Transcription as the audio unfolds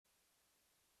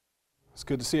It's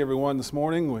good to see everyone this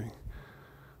morning. We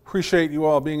appreciate you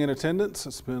all being in attendance.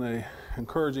 It's been an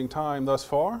encouraging time thus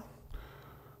far.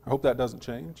 I hope that doesn't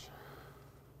change.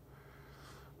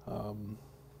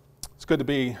 It's good to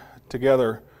be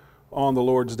together on the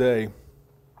Lord's Day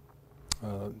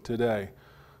today,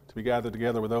 to be gathered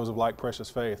together with those of like precious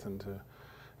faith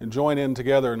and join in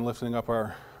together in lifting up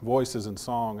our voices in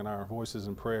song and our voices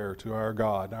in prayer to our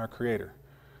God, our Creator.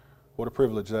 What a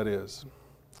privilege that is.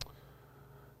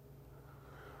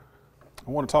 I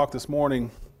want to talk this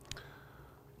morning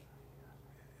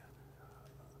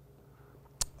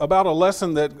about a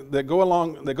lesson that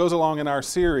goes along in our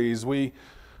series. We,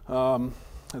 at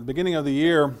the beginning of the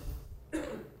year,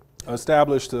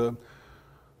 established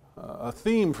a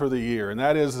theme for the year, and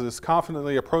that is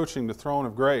confidently approaching the throne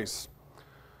of grace,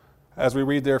 as we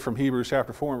read there from Hebrews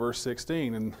chapter 4 and verse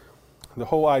 16. And the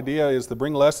whole idea is to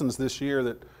bring lessons this year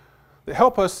that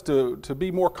help us to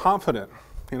be more confident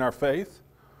in our faith,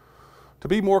 to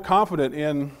be more confident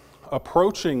in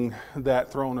approaching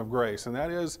that throne of grace, and that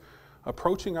is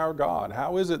approaching our God.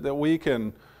 How is it that we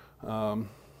can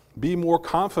be more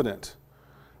confident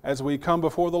as we come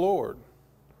before the Lord?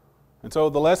 And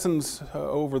so the lessons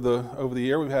over the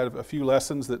year, we've had a few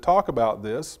lessons that talk about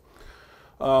this.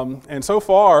 And so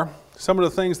far, some of the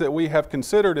things that we have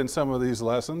considered in some of these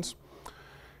lessons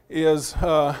is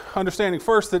understanding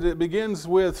first that it begins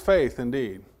with faith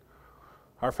indeed.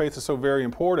 Our faith is so very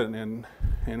important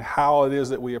in how it is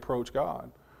that we approach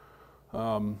God.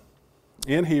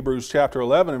 In Hebrews chapter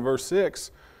 11 and verse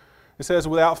 6, it says,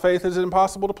 "Without faith it is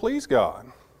impossible to please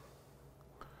God.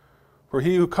 For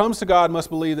he who comes to God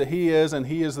must believe that he is, and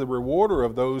he is the rewarder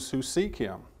of those who seek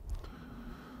him."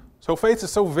 So faith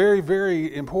is so very,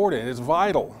 very important. It's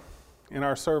vital in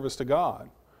our service to God.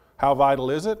 How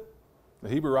vital is it? The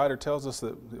Hebrew writer tells us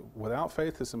that without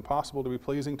faith it's impossible to be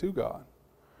pleasing to God.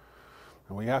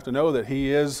 And we have to know that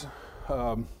he is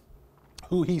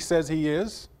who he says he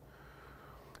is,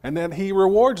 and that he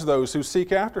rewards those who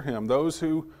seek after him, those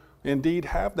who indeed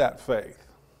have that faith.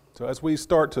 So as we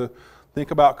start to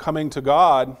think about coming to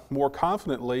God more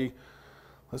confidently,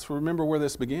 let's remember where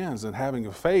this begins, and having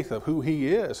a faith of who he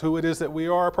is, who it is that we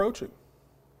are approaching.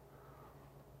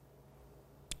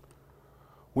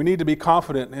 We need to be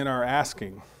confident in our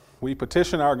asking. We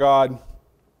petition our God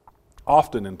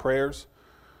often in prayers,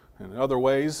 and in other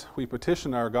ways, we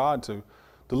petition our God to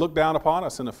look down upon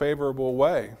us in a favorable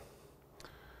way.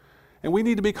 And we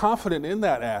need to be confident in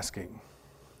that asking.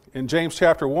 In James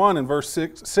chapter 1 and verse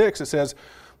 6, it says,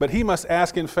 "But he must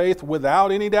ask in faith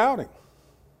without any doubting.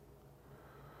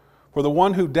 For the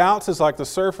one who doubts is like the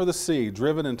surf of the sea,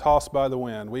 driven and tossed by the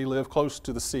wind." We live close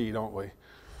to the sea, don't we?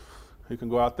 You can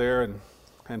go out there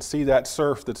and see that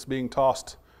surf that's being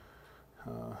tossed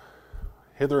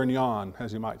hither and yon,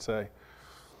 as you might say.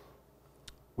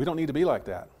 We don't need to be like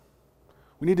that.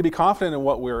 We need to be confident in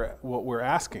what we're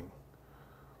asking,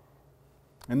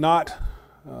 and not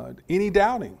any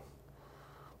doubting,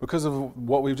 because of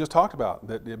what we've just talked about,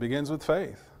 that it begins with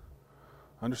faith.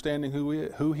 Understanding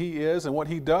who he is and what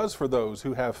he does for those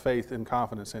who have faith and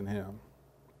confidence in him.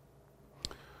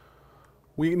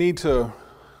 We need to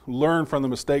learn from the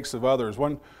mistakes of others.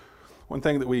 One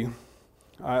thing that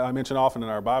I mention often in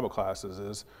our Bible classes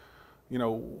is,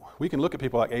 we can look at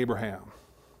people like Abraham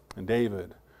and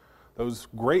David, those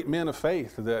great men of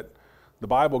faith that the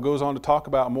Bible goes on to talk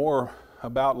about more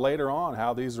about later on,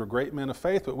 how these are great men of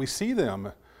faith, but we see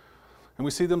them, and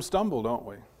we see them stumble, don't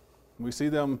we? We see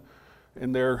them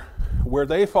in where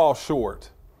they fall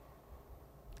short.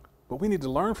 But we need to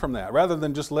learn from that, rather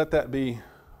than just let that be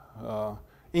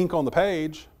ink on the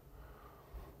page.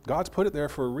 God's put it there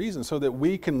for a reason, so that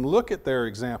we can look at their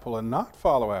example and not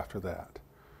follow after that,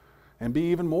 and be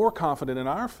even more confident in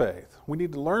our faith. We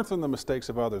need to learn from the mistakes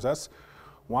of others. That's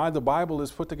why the Bible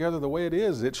is put together the way it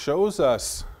is. It shows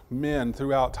us men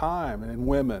throughout time and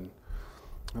women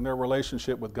and their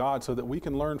relationship with God, so that we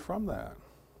can learn from that.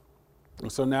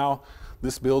 And so now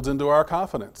this builds into our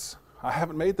confidence. I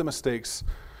haven't made the mistakes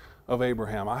of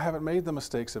Abraham. I haven't made the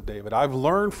mistakes of David. I've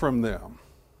learned from them.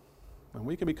 And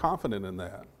we can be confident in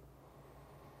that.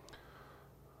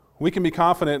 We can be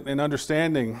confident in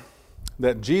understanding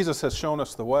that Jesus has shown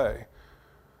us the way,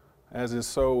 as is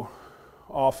so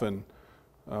often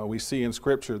we see in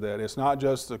Scripture, that it's not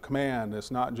just a command,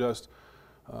 it's not just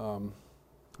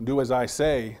do as I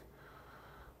say,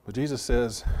 but Jesus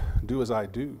says, do as I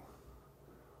do.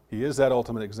 He is that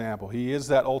ultimate example. He is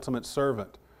that ultimate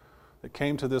servant that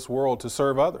came to this world to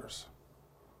serve others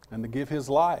and to give his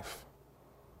life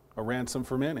a ransom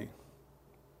for many.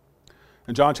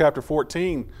 In John chapter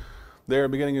 14, there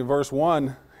beginning in verse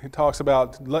 1, he talks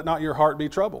about, "Let not your heart be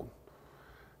troubled."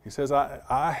 He says,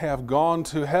 I have gone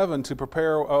to heaven to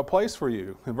prepare a place for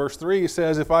you. In verse 3, he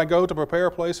says, if I go to prepare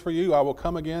a place for you, I will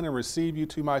come again and receive you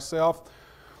to myself,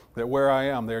 that where I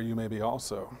am, there you may be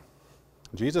also.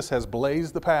 Jesus has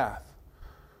blazed the path.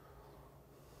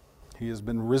 He has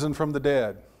been risen from the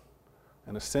dead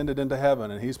and ascended into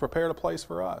heaven, and he's prepared a place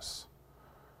for us.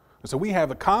 And so we have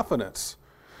the confidence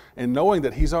in knowing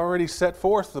that he's already set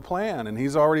forth the plan and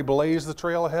he's already blazed the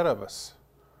trail ahead of us.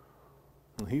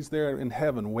 And he's there in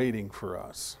heaven waiting for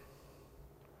us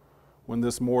when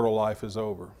this mortal life is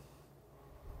over.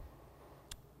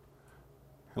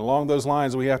 And along those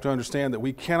lines, we have to understand that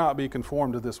we cannot be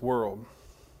conformed to this world.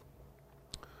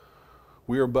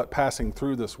 We are but passing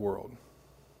through this world.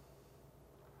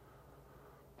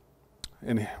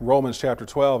 In Romans chapter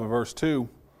 12 and verse 2,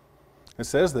 it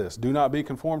says this, do not be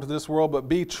conformed to this world, but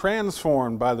be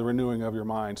transformed by the renewing of your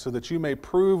mind, so that you may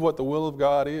prove what the will of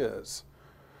God is,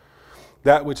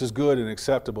 that which is good and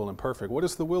acceptable and perfect. What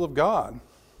is the will of God?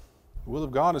 The will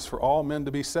of God is for all men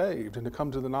to be saved and to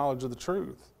come to the knowledge of the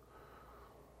truth.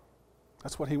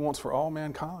 That's what he wants for all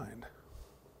mankind.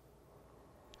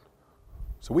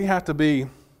 So we have to be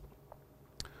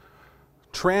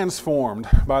transformed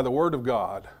by the Word of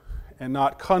God and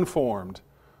not conformed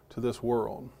to this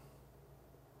world.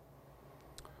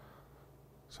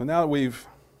 So now that we've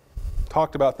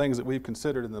talked about things that we've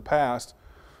considered in the past,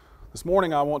 this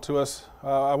morning I want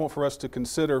for us to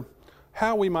consider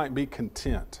how we might be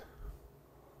content.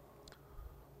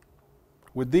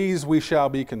 With these we shall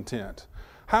be content.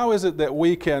 How is it that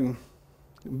we can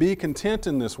be content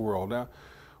in this world? Now,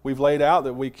 we've laid out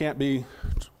that we can't be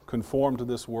conformed to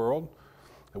this world,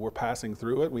 that we're passing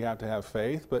through it. We have to have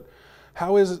faith. But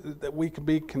how is it that we can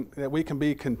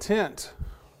be content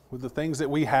with the things that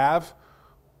we have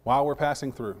while we're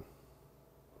passing through?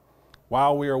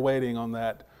 While we are waiting on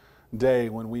that day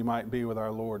when we might be with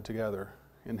our Lord together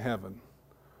in heaven.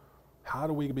 How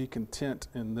do we be content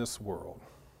in this world?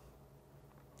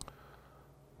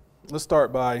 Let's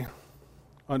start by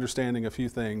understanding a few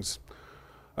things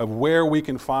of where we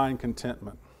can find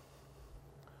contentment.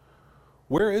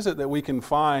 Where is it that we can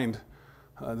find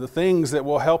the things that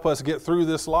will help us get through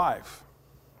this life?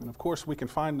 And of course, we can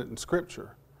find it in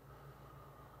Scripture.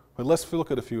 But let's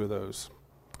look at a few of those.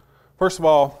 First of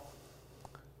all,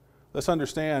 let's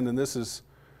understand, and this is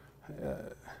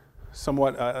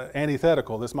somewhat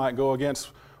antithetical. This might go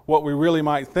against what we really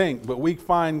might think, but we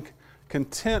find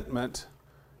contentment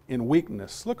in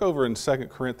weakness. Look over in 2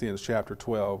 Corinthians chapter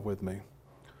 12 with me.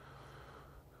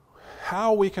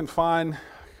 How we can find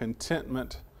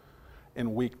contentment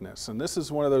in weakness. And this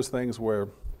is one of those things where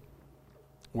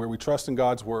we trust in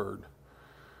God's Word.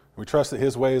 We trust that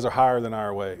His ways are higher than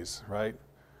our ways, right?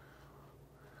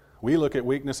 We look at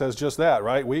weakness as just that,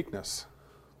 right? Weakness.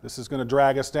 This is going to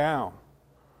drag us down.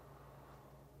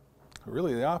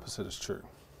 Really, the opposite is true.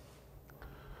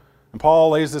 And Paul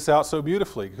lays this out so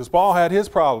beautifully, because Paul had his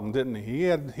problem, didn't he?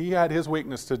 He had his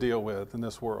weakness to deal with in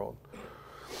this world.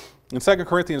 In 2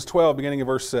 Corinthians 12, beginning of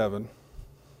verse 7, it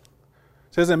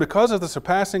says, and because of the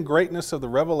surpassing greatness of the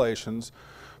revelations,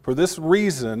 for this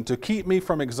reason, to keep me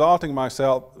from exalting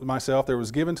myself, there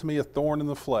was given to me a thorn in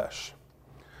the flesh,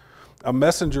 a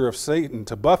messenger of Satan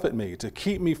to buffet me, to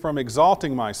keep me from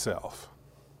exalting myself.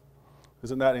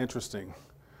 Isn't that interesting?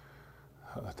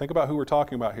 Think about who we're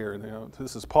talking about here.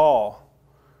 This is Paul.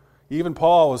 Even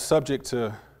Paul was subject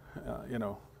to,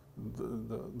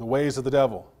 the ways of the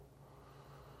devil.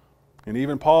 And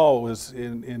even Paul was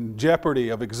in jeopardy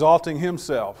of exalting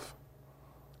himself,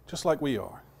 just like we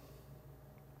are.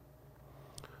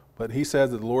 But he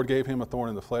said that the Lord gave him a thorn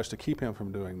in the flesh to keep him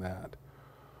from doing that.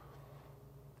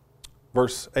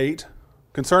 Verse 8,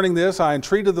 concerning this, I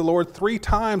entreated the Lord 3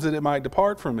 times that it might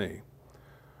depart from me.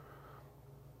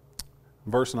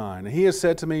 Verse 9, He has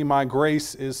said to me, my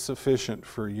grace is sufficient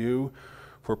for you,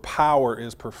 for power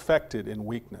is perfected in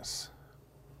weakness.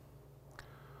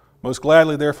 Most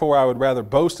gladly, therefore, I would rather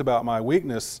boast about my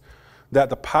weakness, that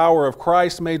the power of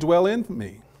Christ may dwell in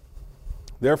me.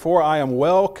 Therefore, I am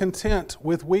well content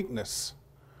with weakness,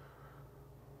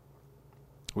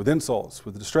 with insults,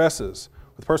 with distresses,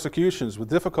 with persecutions, with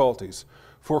difficulties,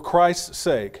 for Christ's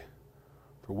sake.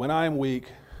 For when I am weak,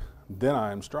 then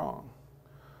I am strong.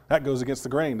 That goes against the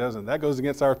grain, doesn't it? That goes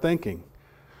against our thinking.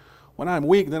 When I'm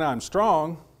weak, then I'm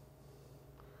strong.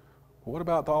 Well, what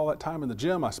about all that time in the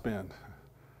gym I spend?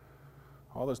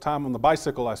 All this time on the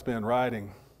bicycle I spend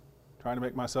riding, trying to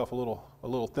make myself a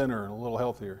little thinner and a little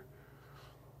healthier.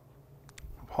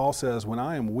 Paul says, when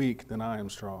I am weak, then I am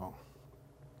strong.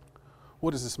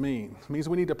 What does this mean? It means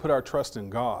we need to put our trust in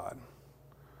God,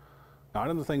 not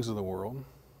in the things of the world.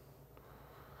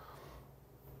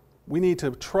 we need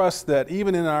to trust that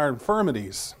even in our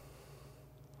infirmities,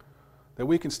 that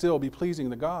we can still be pleasing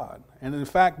to God. And in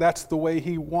fact, that's the way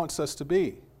He wants us to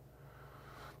be,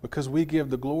 because we give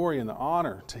the glory and the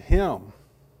honor to Him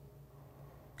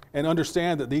and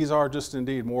understand that these are just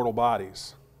indeed mortal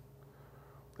bodies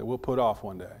that we'll put off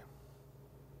one day.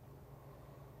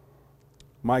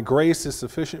 My grace is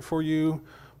sufficient for you.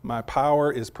 My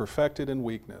power is perfected in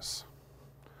weakness.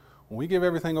 When we give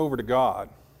everything over to God,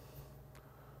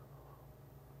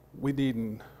 we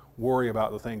needn't worry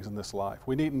about the things in this life.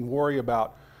 We needn't worry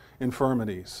about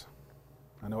infirmities.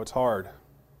 I know it's hard,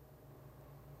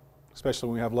 especially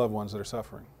when we have loved ones that are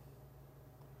suffering.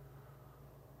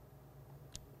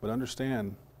 But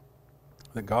understand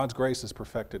that God's grace is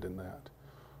perfected in that.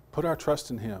 Put our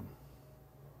trust in Him,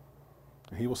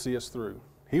 and He will see us through.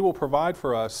 He will provide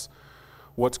for us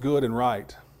what's good and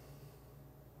right.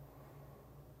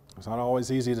 It's not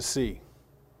always easy to see,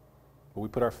 but we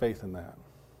put our faith in that.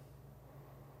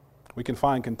 We can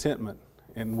find contentment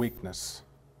in weakness.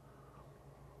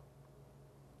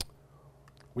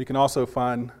 We can also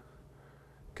find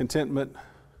contentment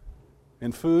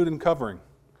in food and covering.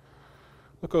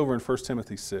 Look over in 1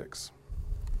 Timothy 6.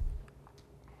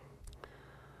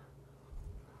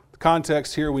 The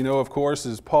context here we know, of course,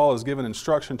 is Paul has given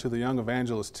instruction to the young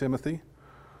evangelist Timothy,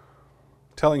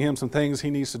 telling him some things he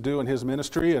needs to do in his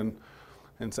ministry and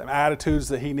some attitudes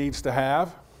that he needs to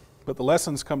have. But the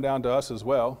lessons come down to us as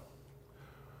well,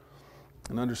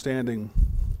 and understanding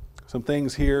some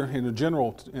things here in a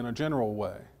general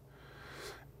way.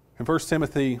 In 1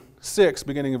 Timothy 6,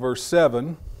 beginning in verse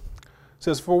 7, it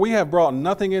says, "For we have brought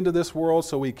nothing into this world,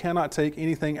 so we cannot take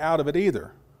anything out of it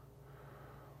either.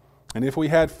 And if we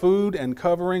had food and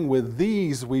covering, with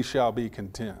these we shall be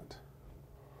content.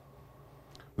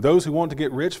 Those who want to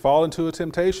get rich fall into a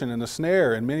temptation and a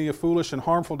snare, and many a foolish and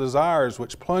harmful desires,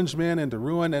 which plunge men into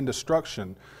ruin and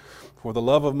destruction. For the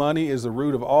love of money is the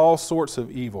root of all sorts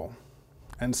of evil.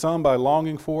 And some, by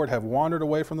longing for it, have wandered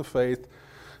away from the faith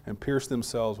and pierced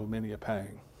themselves with many a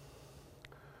pang.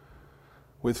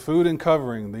 With food and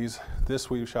covering, this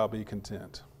we shall be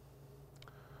content."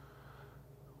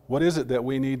 What is it that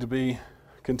we need to be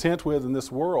content with in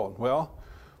this world? Well,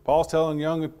 Paul's telling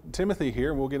young Timothy here,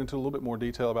 and we'll get into a little bit more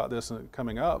detail about this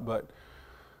coming up, but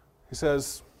he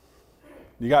says,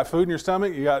 you got food in your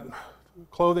stomach, you got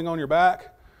clothing on your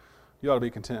back, you ought to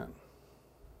be content.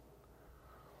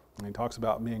 And he talks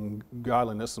about being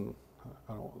godliness, and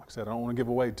like I said, I don't want to give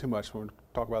away too much. We'll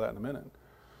talk about that in a minute.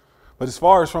 But as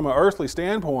far as from an earthly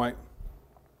standpoint,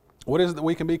 what is it that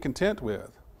we can be content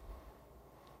with?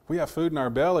 If we have food in our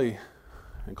belly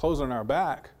and clothes on our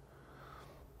back,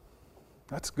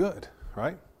 that's good,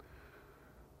 right?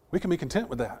 We can be content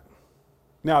with that.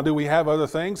 Now, do we have other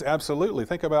things? Absolutely.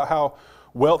 Think about how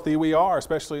wealthy we are,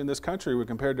 especially in this country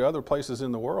compared to other places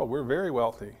in the world. We're very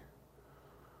wealthy.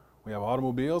 We have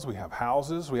automobiles, we have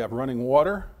houses, we have running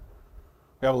water,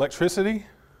 we have electricity.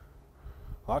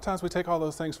 A lot of times we take all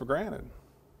those things for granted.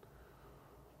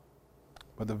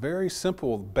 But the very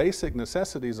simple, basic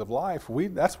necessities of life,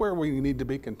 that's where we need to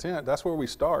be content. That's where we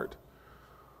start.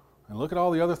 And look at all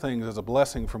the other things as a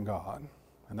blessing from God.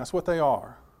 And that's what they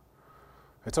are.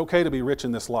 It's okay to be rich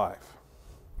in this life,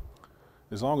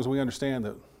 as long as we understand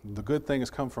that the good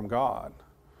things come from God,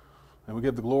 and we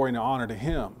give the glory and the honor to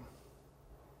Him,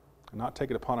 and not take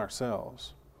it upon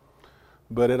ourselves.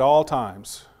 But at all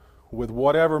times, with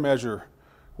whatever measure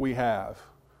we have,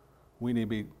 we need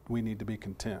to be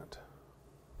content.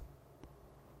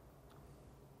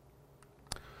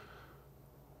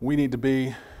 We need to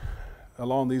be,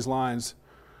 along these lines,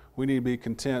 we need to be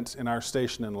content in our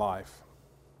station in life.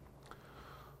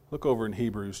 Look over in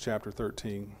Hebrews chapter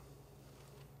 13.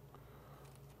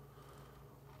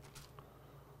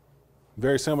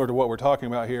 Very similar to what we're talking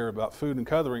about here about food and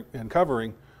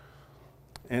covering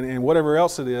and whatever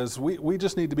else it is, we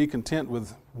just need to be content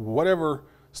with whatever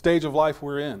stage of life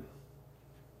we're in.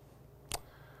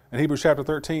 In Hebrews chapter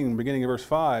 13, beginning of verse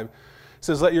 5, it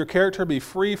says, "Let your character be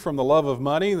free from the love of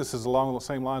money." This is along the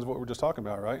same lines of what we're just talking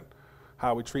about, right?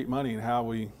 How we treat money and how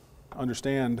we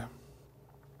understand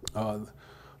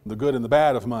the good and the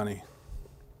bad of money.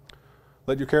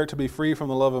 "Let your character be free from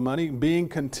the love of money, being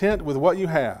content with what you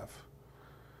have.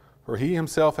 For He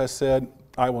Himself has said,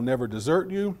 I will never desert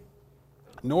you,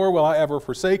 nor will I ever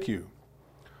forsake you.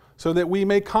 So that we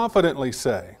may confidently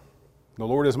say, the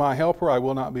Lord is my helper, I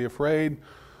will not be afraid.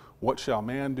 What shall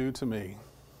man do to me?"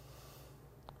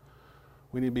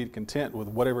 We need to be content with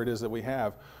whatever it is that we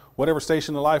have. Whatever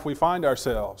station in life we find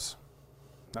ourselves,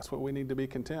 that's what we need to be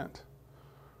content.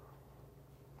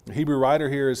 The Hebrew writer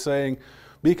here is saying,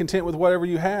 be content with whatever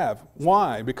you have.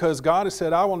 Why? Because God has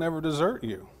said, I will never desert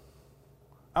you.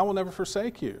 I will never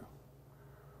forsake you.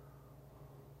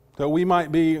 Though we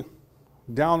might be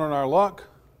down on our luck,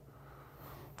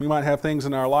 we might have things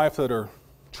in our life that are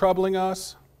troubling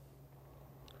us.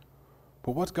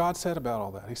 But what's God said about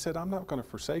all that? He said, I'm not going to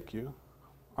forsake you.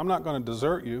 I'm not going to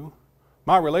desert you.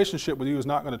 My relationship with you is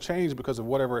not going to change because of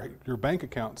whatever your bank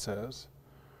account says.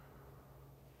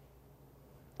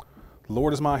 The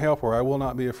Lord is my helper. I will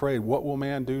not be afraid. What will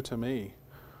man do to me?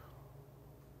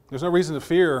 There's no reason to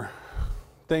fear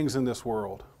things in this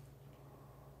world,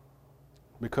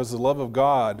 because the love of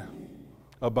God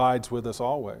abides with us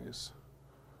always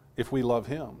if we love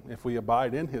Him, if we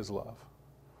abide in His love.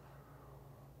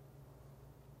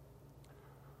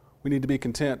 We need to be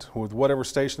content with whatever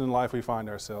station in life we find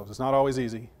ourselves. It's not always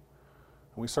easy, and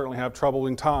we certainly have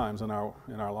troubling times in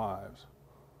our lives,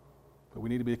 but we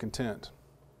need to be content.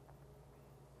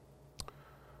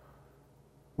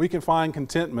 We can find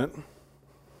contentment,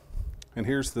 and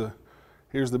here's the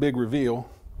big reveal.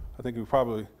 I think we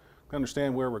probably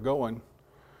understand where we're going.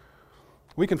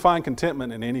 We can find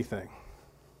contentment in anything.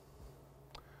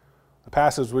 The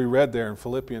passage we read there in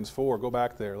Philippians 4, go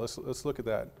back there. Let's look at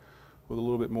that with a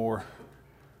little bit more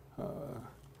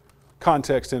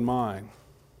context in mind.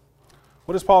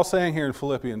 What is Paul saying here in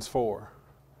Philippians 4?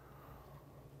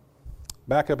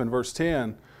 Back up in verse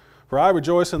 10. For I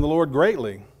rejoice in the Lord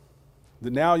greatly,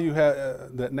 that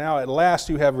now at last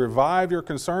you have revived your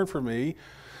concern for me.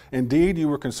 Indeed, you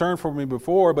were concerned for me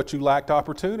before, but you lacked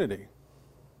opportunity.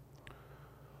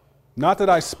 Not that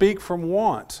I speak from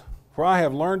want, for I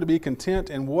have learned to be content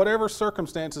in whatever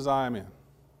circumstances I am in.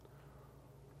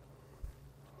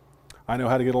 I know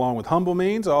how to get along with humble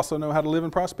means. I also know how to live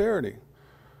in prosperity.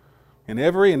 In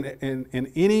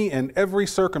any and every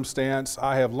circumstance,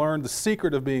 I have learned the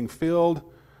secret of being filled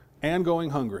and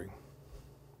going hungry,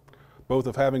 both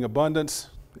of having abundance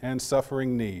and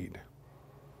suffering need.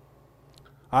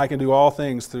 I can do all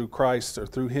things through Christ, or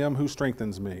through Him who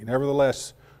strengthens me.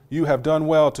 Nevertheless, you have done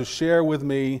well to share with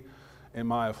me in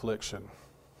my affliction.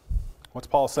 What's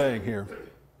Paul saying here?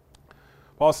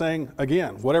 Paul's saying,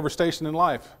 again, whatever station in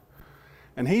life.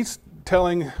 And he's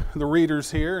telling the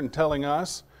readers here and telling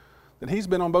us that he's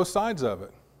been on both sides of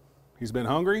it. He's been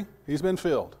hungry, he's been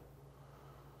filled.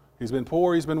 He's been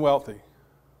poor, he's been wealthy.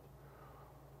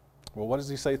 Well, what does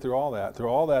he say through all that? Through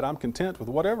all that, I'm content with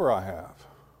whatever I have.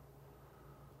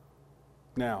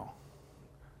 Now,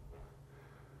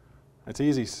 that's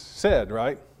easy said,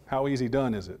 right? How easy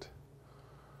done is it?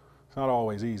 It's not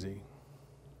always easy.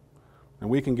 And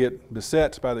we can get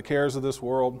beset by the cares of this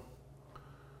world,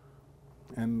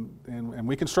 and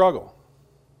we can struggle,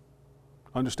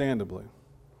 understandably.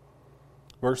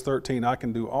 Verse 13, I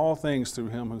can do all things through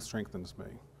Him who strengthens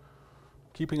me.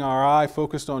 Keeping our eye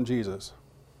focused on Jesus,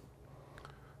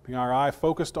 keeping our eye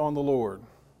focused on the Lord,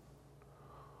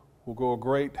 will go a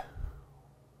great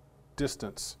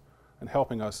distance in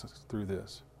helping us through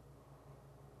this.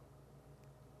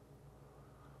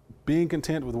 Being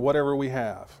content with whatever we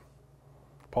have.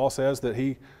 Paul says that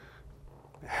he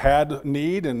had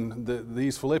need, and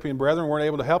these Philippian brethren weren't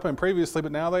able to help him previously,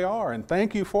 but now they are, and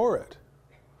thank you for it.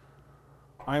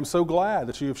 I am so glad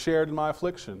that you have shared in my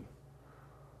affliction.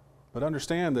 But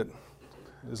understand that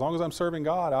as long as I'm serving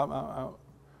God,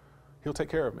 He'll take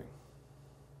care of me.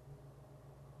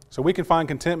 So we can find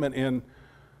contentment in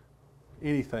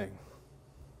anything.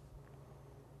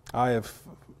 I have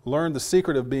learned the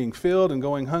secret of being filled and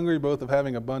going hungry, both of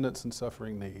having abundance and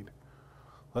suffering need.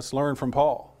 Let's learn from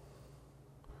Paul.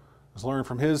 Let's learn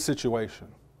from his situation.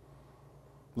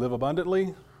 Live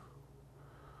abundantly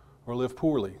or live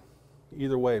poorly.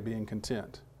 Either way, being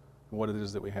content in what it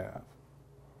is that we have.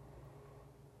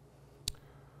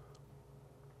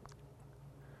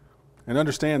 And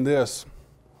understand this,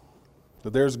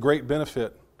 that there's great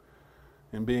benefit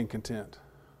in being content.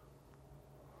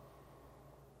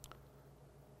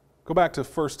 Go back to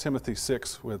 1 Timothy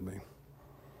 6 with me.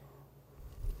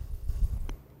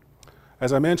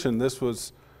 As I mentioned, this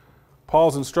was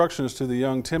Paul's instructions to the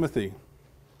young Timothy,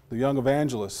 the young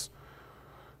evangelist.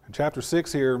 In chapter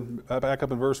 6 here, back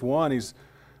up in verse 1, he's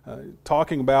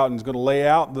talking about and he's going to lay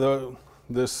out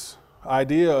this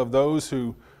idea of those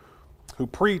who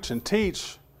preach and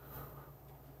teach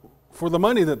for the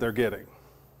money that they're getting.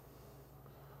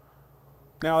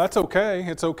 Now, that's okay.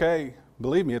 It's okay.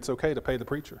 Believe me, it's okay to pay the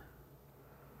preacher.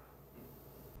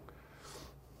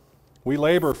 We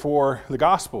labor for the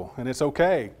gospel, and it's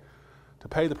okay to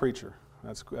pay the preacher.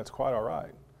 That's quite all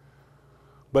right.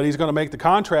 But he's going to make the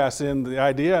contrast in the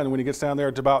idea, and when he gets down there,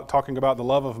 it's about talking about the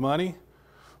love of money.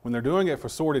 When they're doing it for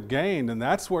sordid gain, then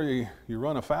that's where you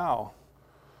run afoul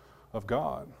of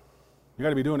God. You got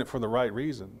to be doing it for the right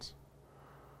reasons.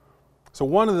 So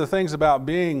one of the things about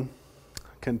being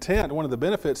content, one of the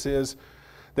benefits is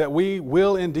that we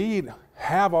will indeed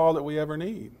have all that we ever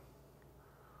need.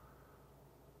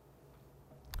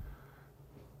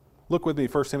 Look with me,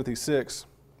 1 Timothy 6,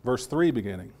 verse 3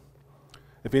 beginning.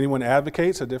 If anyone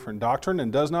advocates a different doctrine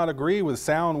and does not agree with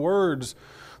sound words,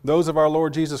 those of our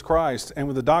Lord Jesus Christ, and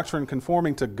with the doctrine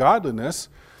conforming to godliness,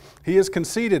 he is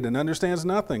conceited and understands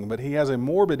nothing, but he has a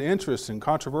morbid interest in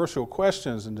controversial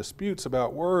questions and disputes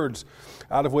about words,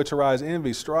 out of which arise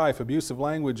envy, strife, abusive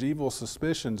language, evil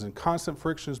suspicions, and constant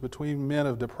frictions between men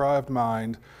of deprived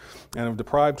mind and of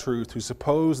deprived truth, who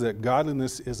suppose that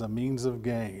godliness is a means of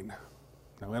gain.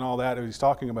 Now, in all that he's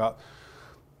talking about,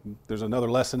 there's another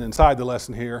lesson inside the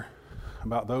lesson here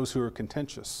about those who are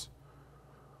contentious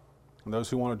and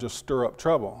those who want to just stir up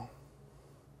trouble.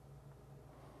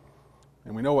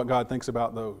 And we know what God thinks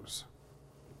about those.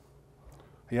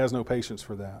 He has no patience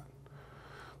for that.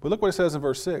 But look what it says in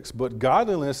verse 6. But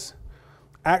godliness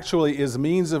actually is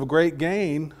means of great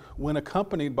gain when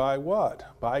accompanied by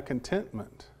what? By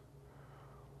contentment.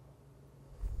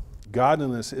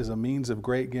 Godliness is a means of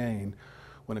great gain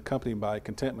when accompanied by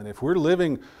contentment. If we're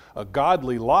living a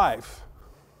godly life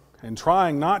and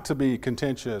trying not to be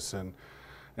contentious and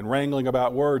wrangling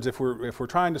about words, if we're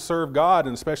trying to serve God,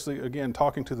 and especially, again,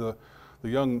 talking to the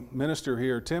young minister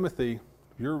here, Timothy,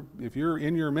 if you're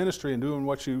in your ministry and doing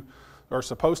what you are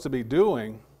supposed to be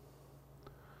doing,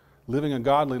 living a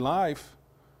godly life,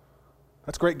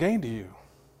 that's great gain to you.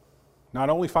 Not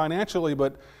only financially,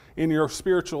 but in your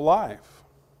spiritual life.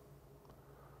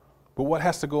 But what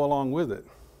has to go along with it?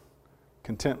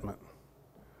 Contentment.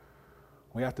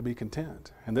 We have to be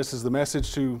content. And this is the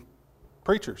message to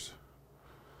preachers.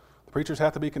 The preachers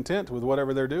have to be content with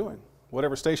whatever they're doing,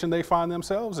 whatever station they find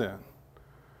themselves in.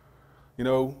 You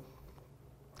know,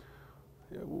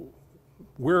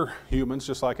 we're humans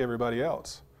just like everybody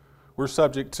else. We're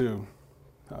subject to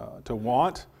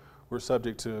want. We're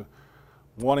subject to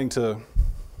wanting to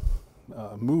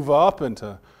move up and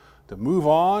to move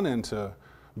on and to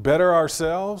better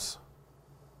ourselves.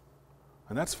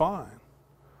 And that's fine.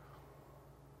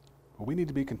 But we need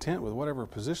to be content with whatever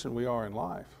position we are in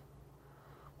life,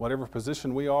 whatever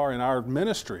position we are in our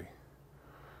ministry.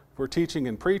 If we're teaching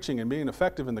and preaching and being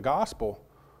effective in the gospel,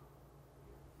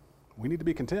 we need to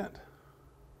be content.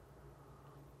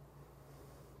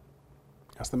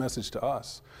 That's the message to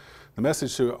us. The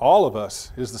message to all of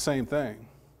us is the same thing.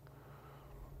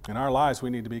 In our lives, we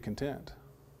need to be content.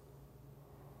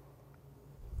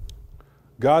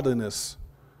 Godliness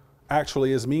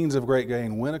actually is means of great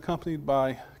gain when accompanied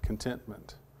by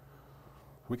contentment.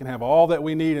 We can have all that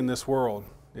we need in this world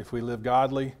if we live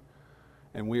godly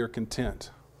and we are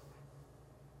content.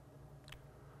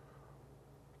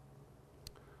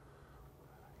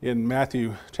 In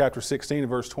Matthew chapter 16,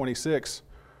 verse 26,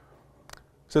 it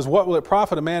says, "What will it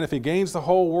profit a man if he gains the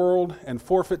whole world and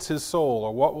forfeits his soul?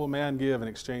 Or what will a man give in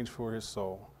exchange for his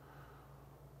soul?"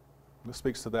 This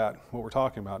speaks to that, what we're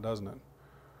talking about, doesn't it?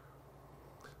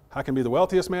 I can be the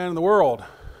wealthiest man in the world,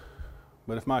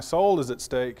 but if my soul is at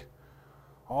stake,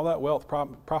 all that wealth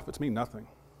profits me nothing.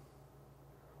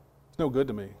 It's no good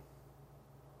to me.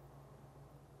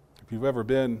 If you've ever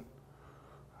been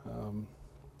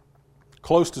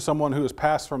close to someone who has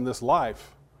passed from this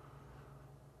life,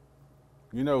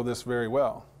 you know this very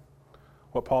well.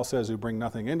 What Paul says, you bring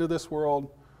nothing into this world,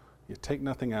 you take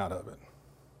nothing out of it.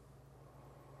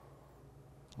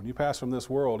 When you pass from this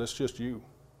world, it's just you.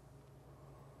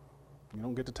 You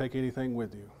don't get to take anything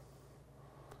with you.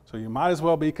 So you might as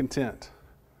well be content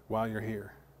while you're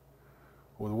here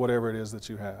with whatever it is that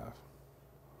you have.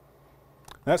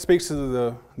 That speaks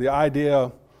to the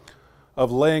idea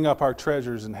of laying up our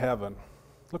treasures in heaven.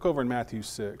 Look over in Matthew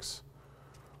 6.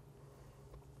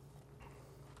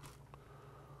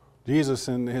 Jesus,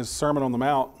 in his Sermon on the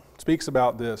Mount, speaks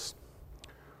about this,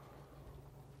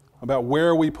 about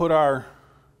where we put our,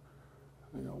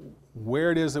 where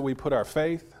it is that we put our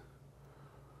faith,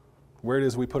 where it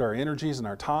is we put our energies and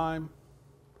our time.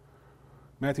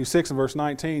 Matthew 6 and verse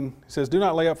 19 says, "Do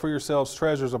not lay up for yourselves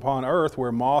treasures upon earth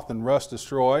where moth and rust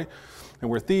destroy and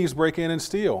where thieves break in and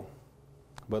steal.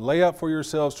 But lay up for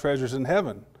yourselves treasures in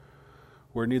heaven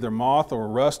where neither moth or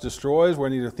rust destroys, where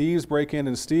neither thieves break in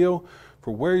and steal.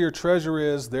 For where your treasure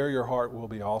is, there your heart will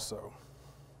be also."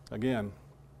 Again,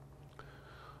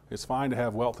 it's fine to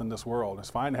have wealth in this world. It's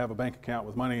fine to have a bank account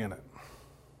with money in it.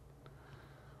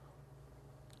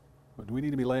 But we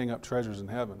need to be laying up treasures in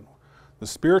heaven. The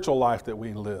spiritual life that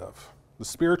we live, the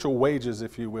spiritual wages,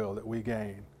 if you will, that we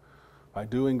gain by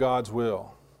doing God's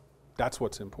will, that's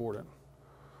what's important.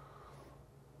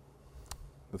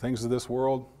 The things of this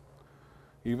world,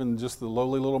 even just the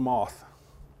lowly little moth,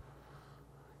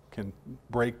 can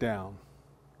break down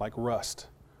like rust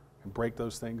and break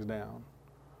those things down.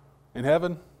 In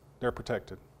heaven, they're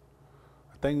protected.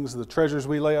 The treasures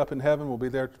we lay up in heaven will be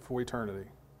there for eternity.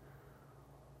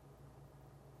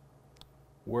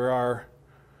 Where our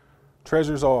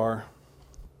treasures are,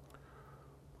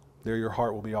 there your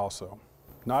heart will be also.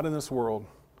 Not in this world,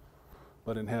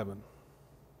 but in heaven.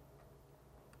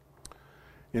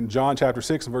 In John chapter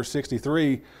 6 and verse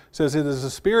 63, it says, "It is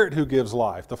the Spirit who gives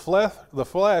life. The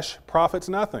flesh profits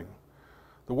nothing.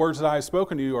 The words that I have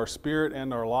spoken to you are spirit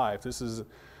and are life." This is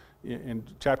in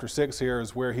chapter 6 here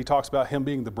is where he talks about him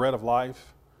being the bread of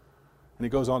life. And he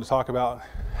goes on to talk about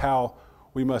how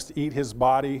we must eat his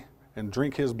body and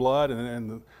drink his blood.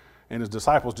 And his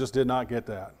disciples just did not get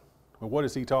that. But what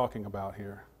is he talking about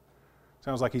here?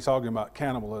 Sounds like he's talking about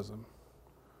cannibalism.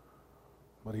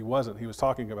 But he wasn't. He was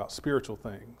talking about spiritual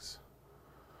things.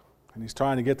 And he's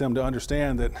trying to get them to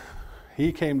understand that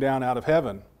he came down out of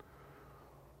heaven,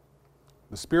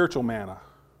 the spiritual manna.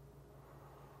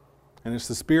 And it's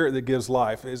the Spirit that gives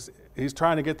life. He's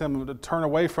trying to get them to turn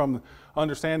away from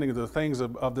understanding the things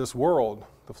of this world.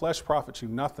 The flesh profits you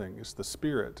nothing. It's the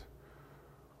Spirit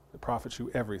that profits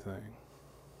you everything.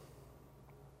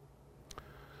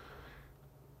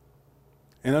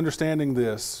 And understanding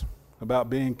this about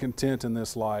being content in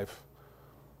this life,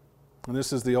 and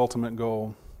this is the ultimate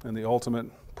goal and the ultimate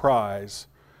prize,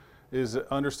 is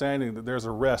understanding that there's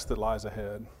a rest that lies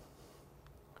ahead.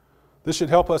 This should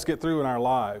help us get through in our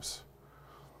lives,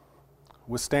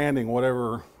 withstanding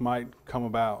whatever might come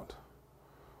about,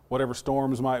 whatever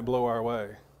storms might blow our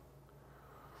way.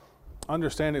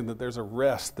 Understanding that there's a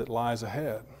rest that lies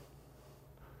ahead.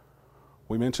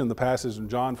 We mentioned the passage in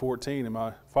John 14, "In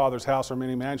my Father's house are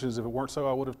many mansions. If it weren't so,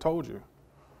 I would have told you.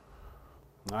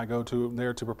 I go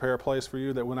there to prepare a place for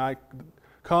you, that when I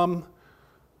come,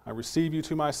 I receive you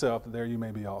to myself, that there you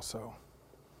may be also."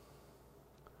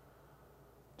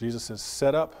 Jesus has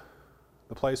set up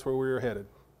the place where we are headed.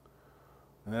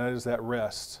 And that is that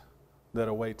rest that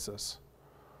awaits us.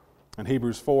 In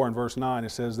Hebrews 4 and verse 9, it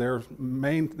says,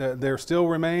 there still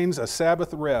remains a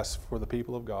Sabbath rest for the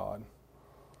people of God.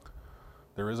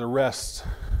 There is a rest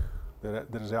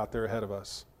that is out there ahead of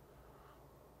us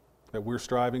that we're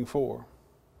striving for.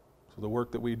 So the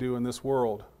work that we do in this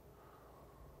world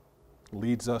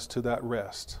leads us to that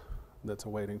rest that's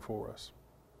awaiting for us.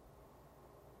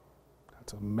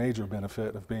 That's a major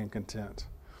benefit of being content.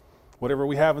 Whatever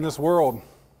we have in this world,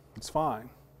 it's fine.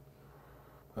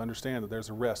 Understand that there's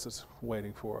a rest that's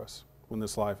waiting for us when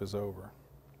this life is over.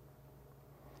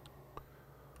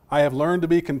 I have learned to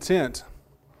be content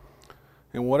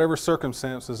in whatever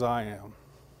circumstances I am.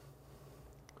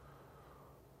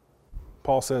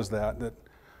 Paul says that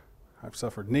I've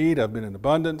suffered need, I've been in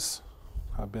abundance,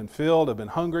 I've been filled, I've been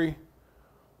hungry.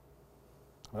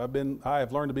 I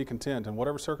have learned to be content in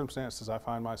whatever circumstances I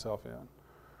find myself in.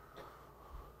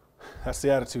 That's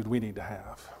the attitude we need to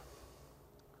have.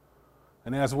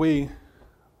 And as we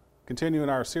continue in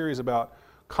our series about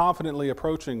confidently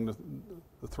approaching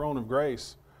the throne of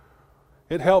grace,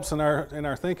 it helps in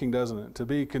our thinking, doesn't it, to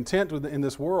be content in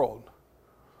this world.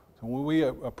 So when we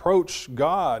approach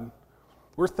God,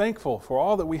 we're thankful for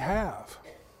all that we have.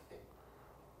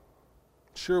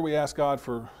 Sure, we ask God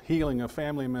for healing of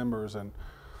family members and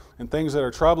things that are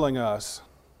troubling us,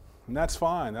 and that's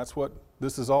fine. That's what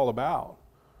this is all about.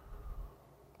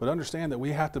 But understand that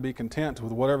we have to be content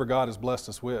with whatever God has blessed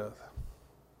us with,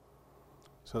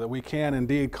 so that we can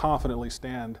indeed confidently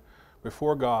stand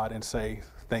before God and say,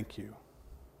 thank you.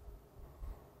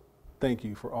 Thank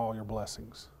you for all your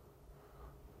blessings.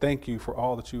 Thank you for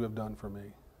all that you have done for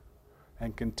me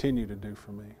and continue to do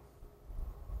for me.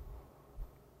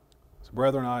 So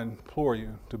brethren, I implore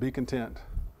you to be content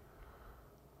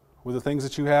with the things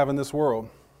that you have in this world,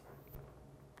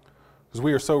 because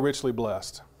we are so richly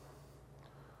blessed.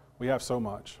 We have so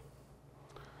much.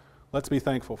 Let's be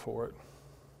thankful for it.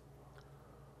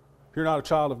 If you're not a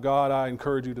child of God, I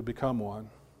encourage you to become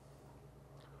one.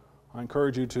 I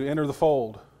encourage you to enter the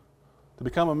fold, to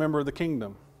become a member of the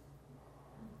kingdom.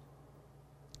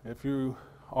 If you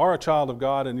are a child of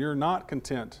God and you're not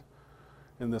content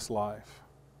in this life,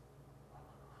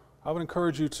 I would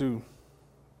encourage you to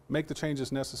make the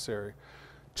changes necessary.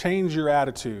 Change your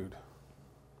attitude.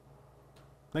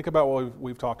 Think about what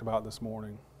we've talked about this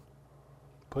morning.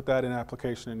 Put that in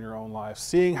application in your own life.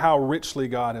 Seeing how richly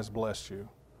God has blessed you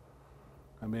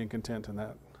and being content in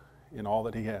that, in all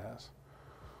that He has.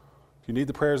 If you need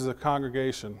the prayers of the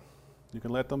congregation, you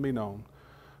can let them be known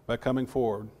by coming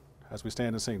forward as we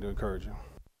stand and sing to encourage you.